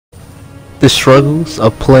The struggles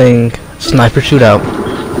of playing sniper shootout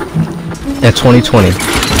in 2020.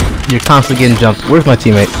 You're constantly getting jumped. Where's my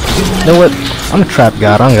teammate? You know what? I'm a trap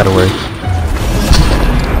god. I don't gotta worry.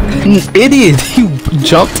 You idiot! You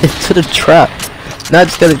jumped into the trap. Now I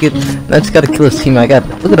just gotta kill his teammate.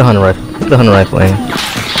 Look at the hunter rifle. Look at the hunter rifle aim.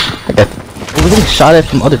 We're getting shot at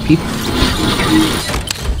from other people.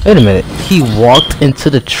 Wait a minute. He walked into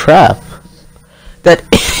the trap.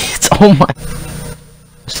 It's oh my.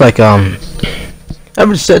 It's like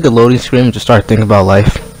ever just said the loading screen and just start thinking about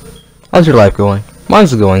life. How's your life going?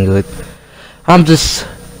 Mine's going good. I'm just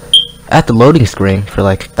at the loading screen for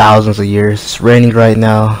like thousands of years. It's raining right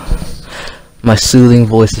now. My soothing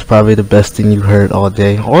voice is probably the best thing you heard all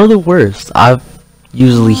day, or the worst. I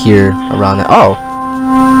usually hear around it. Oh,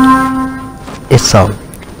 it's a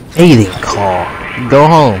mating call. Go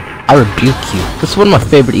home. I rebuke you. This is one of my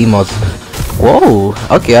favorite emails. Whoa.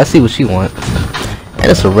 Okay, I see what she wants. And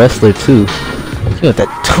it's a wrestler too. She want that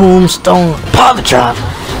tombstone power drop.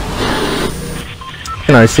 You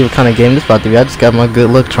can already see what kind of game this about to be. I just got my good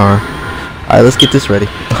luck charm. Alright, let's get this ready.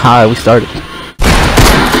 Alright, we started.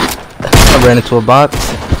 I ran into a bot.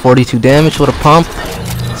 42 damage with a pump.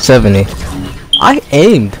 70. I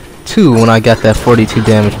aimed too when I got that 42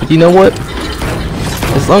 damage, but you know what?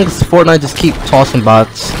 As long as FoRtNiTe just keep tossing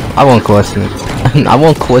bots, I won't question it. I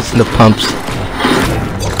won't question the pumps.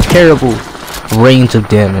 Terrible range of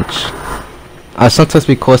damage. I sometimes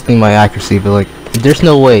be questioning my accuracy, but like, there's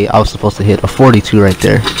no way I was supposed to hit a 42 right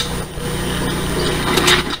there.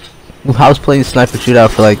 I was playing sniper shootout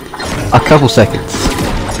for like a couple seconds.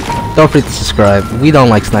 Don't forget to subscribe. We don't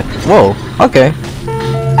like sniper. Whoa. Okay.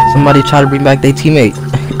 Somebody try to bring back their teammate.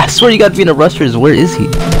 I swear you gotta be in a rushers. Where is he?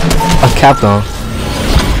 A cap on.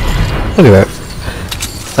 Look at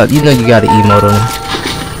that. You know you gotta emote on him.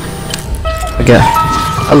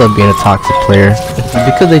 I love being a toxic player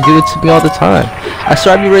because they do it to me all the time. I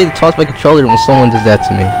swear I'd be ready to toss my controller when someone does that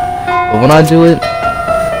to me. But when I do it,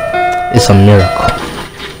 it's a miracle.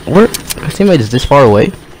 Where? My teammate is this far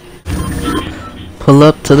away? Pull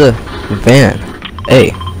up to the van.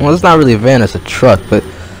 Hey, well, it's not really a van, it's a truck, but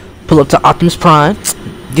pull up to Optimus Prime.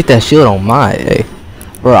 Get that shield on my. Hey,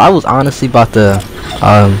 bro, I was honestly about to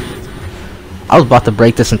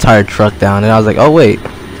break this entire truck down, and I was like, oh wait,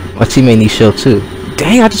 my teammate needs shield too.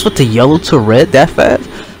 Dang, I just went to yellow to red that fast.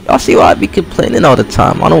 Y'all see why I be complaining all the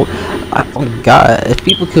time. Oh god, if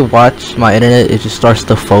people could watch my internet, it just starts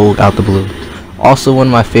to fold out the blue. Also, one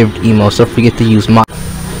of my favorite emos, don't forget to use my.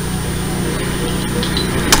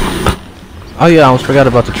 Oh yeah, I almost forgot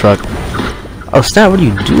about the truck. Oh Stan, what are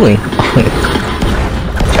you doing?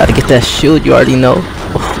 Gotta get that shield, you already know.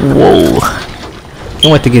 Whoa.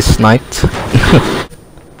 Can't wait to get sniped.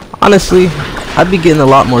 Honestly, I'd be getting a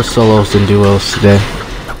lot more solos than duos today.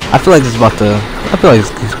 I feel like this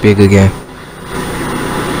could be a good game.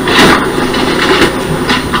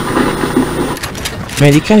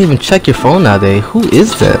 Man, you can't even check your phone nowadays. Who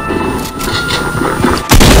is that?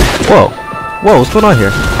 Whoa. Whoa, what's going on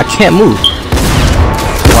here? I can't move.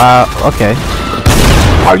 Wow, okay.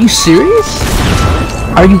 Are you serious?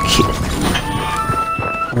 Are you kidding?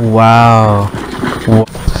 Wow.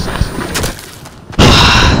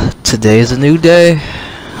 Today is a new day.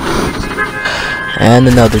 And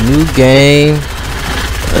another new game.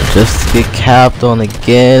 Just to get capped on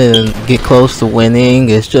again and get close to winning.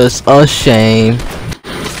 It's just a shame.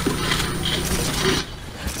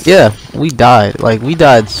 Yeah, we died. Like, we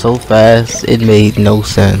died so fast, it made no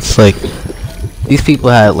sense. Like, these people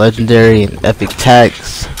had legendary and epic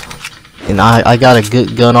tags, and I got a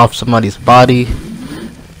good gun off somebody's body.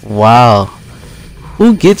 Wow,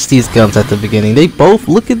 who gets these guns at the beginning? They both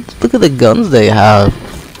look at the guns they have.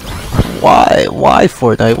 Why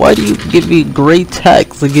FoRtNiTe? Why do you give me great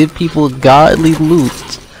tags to give people godly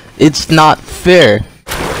loot? It's not fair.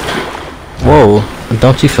 Whoa,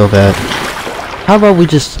 don't you feel bad? How about we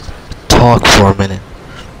just talk for a minute?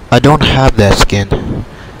 I don't have that skin.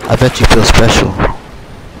 I bet you feel special.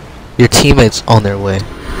 Your teammates on their way.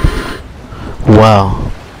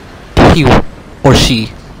 Wow. He or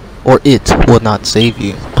she or it will not save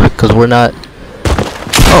you because we're not.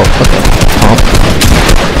 Oh, okay.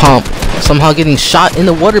 Pump. Somehow getting shot in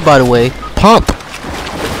the water, by the way. Pump.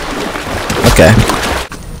 Okay.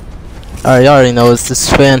 Alright, y'all already know it's this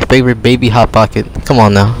fan favorite baby hot pocket. Come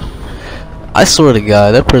on now. I swear to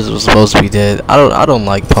God, that person was supposed to be dead. I don't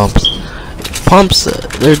like pumps. Pumps,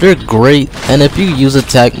 they're great, and if you use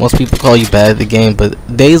attack, most people call you bad at the game. But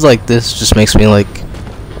days like this just makes me like,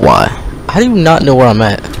 why? How do you not know where I'm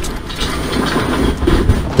at?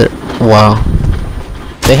 Wow,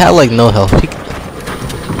 they had like no health.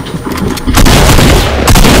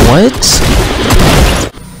 What?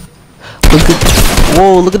 Look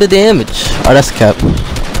Whoa, look at the damage. Alright, that's a cap.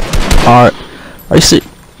 Alright. Are you serious?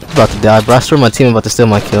 He's about to die, bro. I swear my team about to steal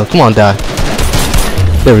my kill. Come on, die.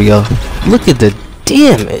 There we go. Look at the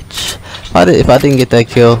damage. If I didn't get that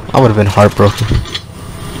kill, I would have been heartbroken.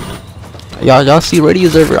 Y'all see Radio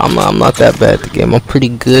Observer? I'm not that bad at the game. I'm pretty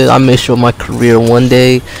good. I may show my career one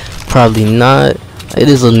day. Probably not. It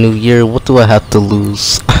is a new year. What do I have to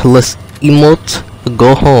lose? Let's emote.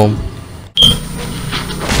 Go home.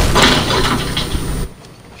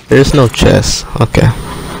 There's no chest. Okay.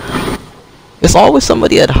 It's always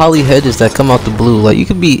somebody at Holly Hedges that come out the blue. Like you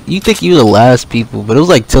think you're the last people, but it was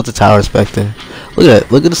like Tilted Towers back then. Look at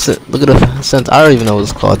that. Look at the sense. I don't even know what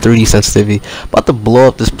it's called. 3D sensitivity. About to blow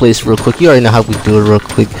up this place real quick. You already know how we do it real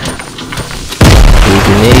quick.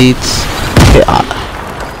 Grenades. Okay.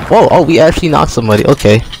 Whoa. Oh, we actually knocked somebody.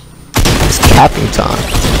 Okay. It's capping time.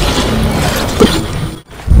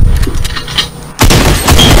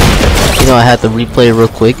 You know, I had to replay real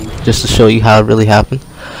quick just to show you how it really happened.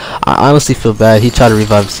 I honestly feel bad. He tried to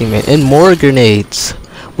revive his teammate. And more grenades.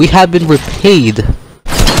 We have been repaid.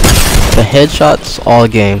 The headshots all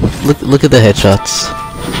game. Look at the headshots.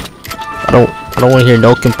 I don't want to hear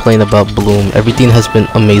no complaint about Bloom. Everything has been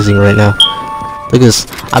amazing right now. Look at this.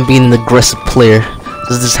 I'm being an aggressive player.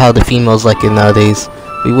 This is how the females like it nowadays.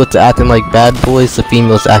 We went to acting like bad boys. The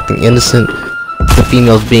females acting innocent. The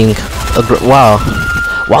females being wow.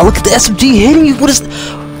 Wow, look at the SMG hitting you. What is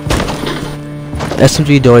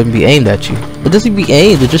SMG don't even be aimed at you. It doesn't be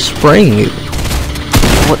aimed, they're just spraying you.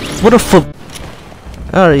 What a foot.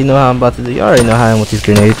 I already know how I'm about to do. You already know how I am with these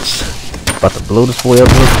grenades. About to blow this boy up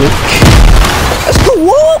real quick. Let's go.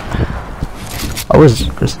 Whoa! Oh, where's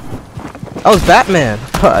Chris? Oh, it's Batman.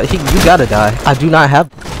 You gotta die. I do not have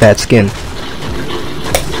that skin.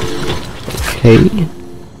 Okay.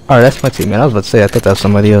 Alright, that's my teammate. I was about to say, I thought that was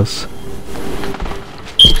somebody else.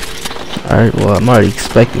 Alright, well, I'm already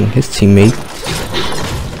expecting his teammate.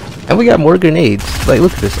 And we got more grenades. Like,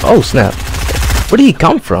 look at this. Oh, snap. Where did he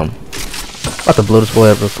come from? About to blow this boy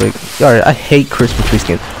up real quick. Alright, I hate Christmas tree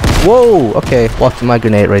skins. Whoa! Okay, walked in my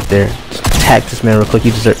grenade right there. Just attack this man real quick.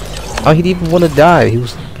 He deserved. Oh, he didn't even want to die. He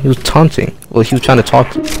was taunting. Well, he was trying to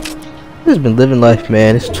talk to me. He's been living life,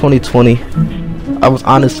 man. It's 2020. I was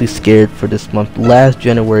honestly scared for this month. Last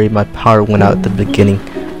January, my power went out at the beginning.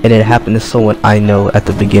 And it happened to someone I know at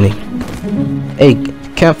the beginning. Hey,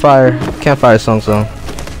 campfire song.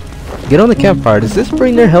 Get on the campfire. Does this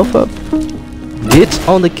bring their health up? It's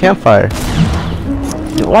on the campfire.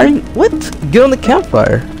 Why are you, what? Get on the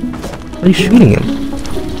campfire. Why are you shooting him?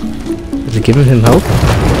 Is it giving him health?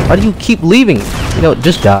 Why do you keep leaving? You know,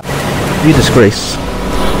 just die. You disgrace.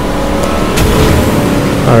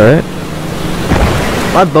 Alright.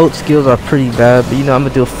 My boat skills are pretty bad, but you know, I'm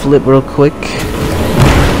gonna do a flip real quick.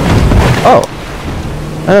 Oh.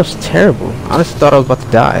 That was terrible. I honestly thought I was about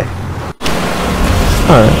to die.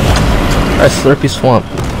 Alright. Alright, Slurpy Swamp.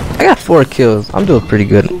 I got 4 kills. I'm doing pretty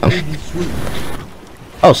good.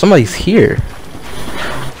 Oh, somebody's here.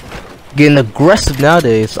 Getting aggressive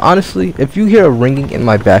nowadays. Honestly, if you hear a ringing in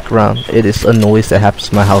my background, it is a noise that happens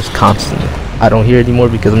to my house constantly. I don't hear it anymore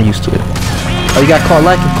because I'm used to it. Oh, you got caught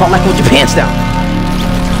lacking. Caught lacking with your pants down.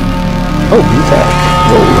 Oh, blue tag.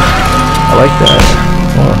 Whoa. I like that.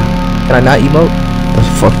 Oh. Can I not emote? Let's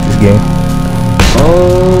fuck this game.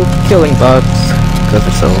 Oh, killing bugs. Because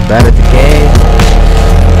I'm so bad at the game.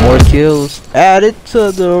 More kills added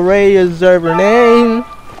to the Radio Observer name.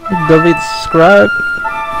 Don't forget to subscribe.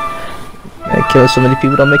 And killing so many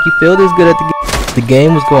people don't make you feel this good at the game. The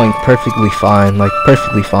game was going perfectly fine, like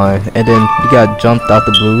perfectly fine. And then we got jumped out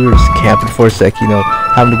the blue. We were just camping for a sec, you know,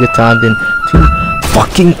 having a good time. Then 2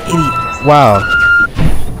 fucking idiots. Wow.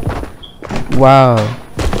 Wow.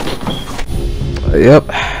 Yep.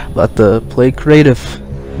 About to play creative.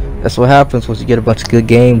 That's what happens once you get a bunch of good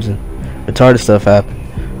games and retarded stuff happen.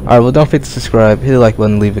 Alright, well, don't forget to subscribe, hit the like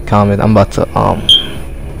button, leave a comment. I'm about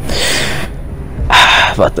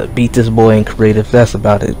to beat this boy in creative. That's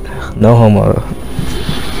about it. No homo.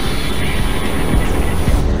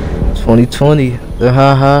 2020.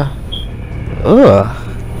 Haha. Ugh.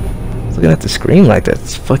 Looking at the screen like that,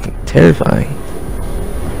 it's fucking terrifying.